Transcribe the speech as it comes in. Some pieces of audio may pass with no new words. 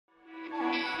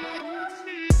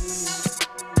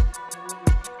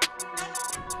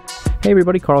Hey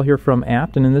everybody, Carl here from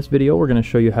Apt, and in this video we're going to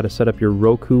show you how to set up your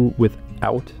Roku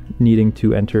without needing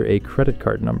to enter a credit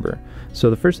card number. So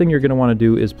the first thing you're going to want to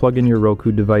do is plug in your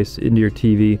Roku device into your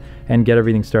TV and get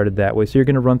everything started that way. So you're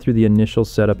going to run through the initial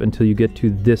setup until you get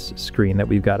to this screen that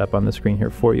we've got up on the screen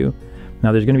here for you.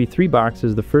 Now there's going to be three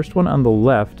boxes. The first one on the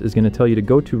left is going to tell you to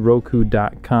go to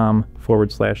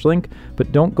roku.com/link,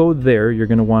 but don't go there. You're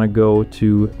going to want to go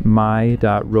to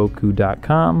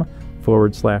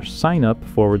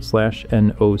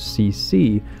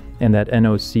my.roku.com/signup/NOCC, and that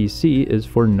NOCC is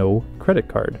for no credit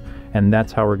card. And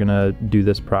that's how we're going to do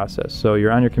this process. So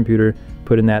you're on your computer,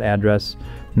 put in that address.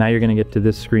 Now you're going to get to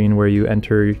this screen where you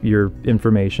enter your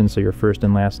information, so your first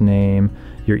and last name,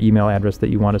 your email address that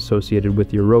you want associated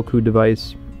with your Roku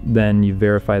device. Then you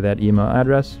verify that email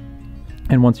address.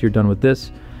 And once you're done with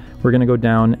this, we're going to go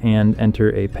down and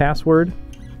enter a password.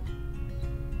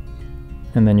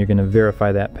 And then you're going to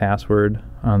verify that password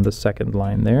on the second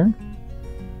line there.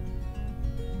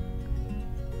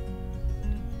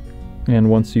 And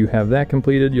once you have that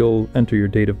completed, you'll enter your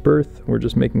date of birth. We're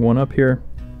just making one up here.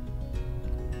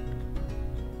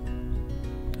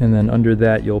 And then under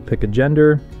that, you'll pick a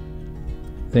gender.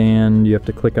 And you have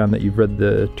to click on that you've read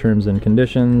the terms and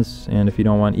conditions. And if you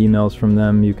don't want emails from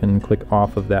them, you can click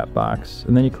off of that box.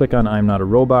 And then you click on I'm not a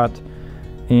robot.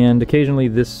 And occasionally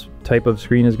this type of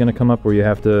screen is going to come up where you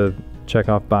have to check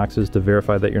off boxes to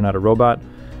verify that you're not a robot.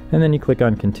 And then you click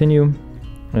on continue.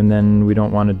 And then we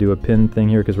don't want to do a PIN thing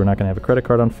here because we're not going to have a credit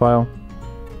card on file.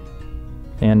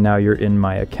 And now you're in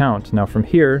my account. Now from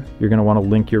here, you're going to want to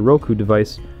link your Roku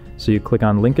device. So you click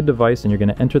on link a device and you're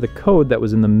going to enter the code that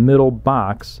was in the middle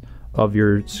box of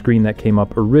your screen that came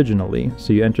up originally.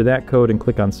 So you enter that code and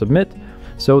click on submit.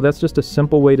 So that's just a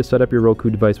simple way to set up your Roku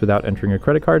device without entering a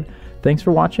credit card. Thanks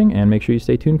for watching, and make sure you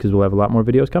stay tuned because we'll have a lot more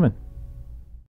videos coming.